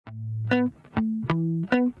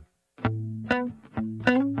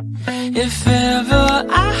If ever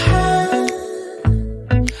I had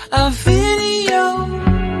a video,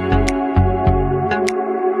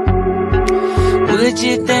 would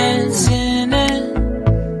you dance in it?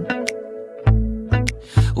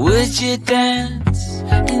 Would you dance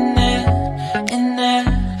in it, in it?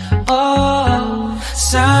 Oh,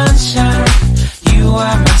 sunshine, you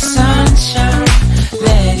are my sunshine.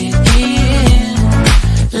 Let it in,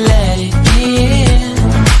 let it in.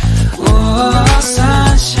 Oh,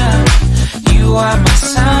 sunshine, you are my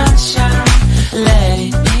sunshine. Let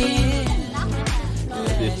it in,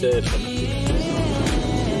 let it in.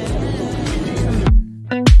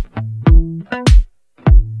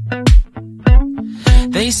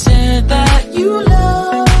 They said that you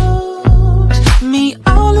loved me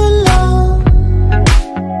all along.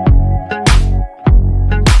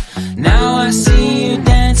 Now I see you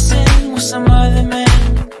dancing with some other man.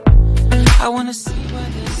 I wanna see where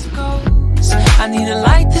this goes. I need a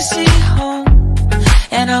light to see home,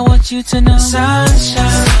 and I want you to know,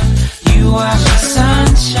 sunshine, you are my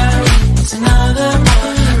sunshine. It's another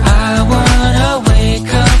one. I wanna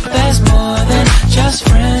wake up as more than just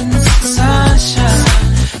friends. Sunshine,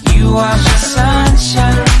 you are my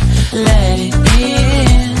sunshine. Let it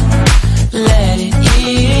in, let it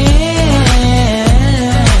in.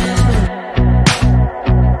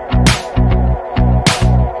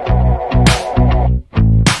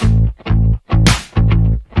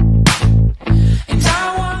 And I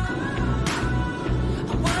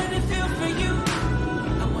wanted to feel for you.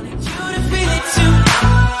 I wanted you to feel it too.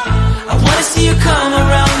 I wanna see you come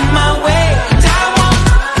around my way. And I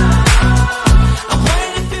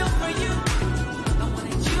wanted to feel for you. I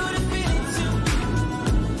wanted you to feel it too.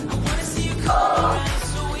 I wanna see you come around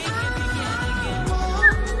so we can begin again.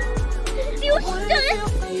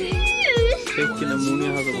 Tekkene Muni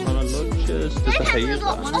هذا بخنا لوتشز تتحيز I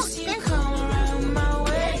wanna see you come around my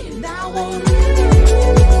way. And I wanted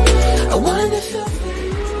to feel for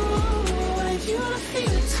you. I wanted you to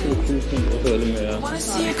feel it too. I wanna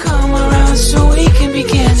see you come around so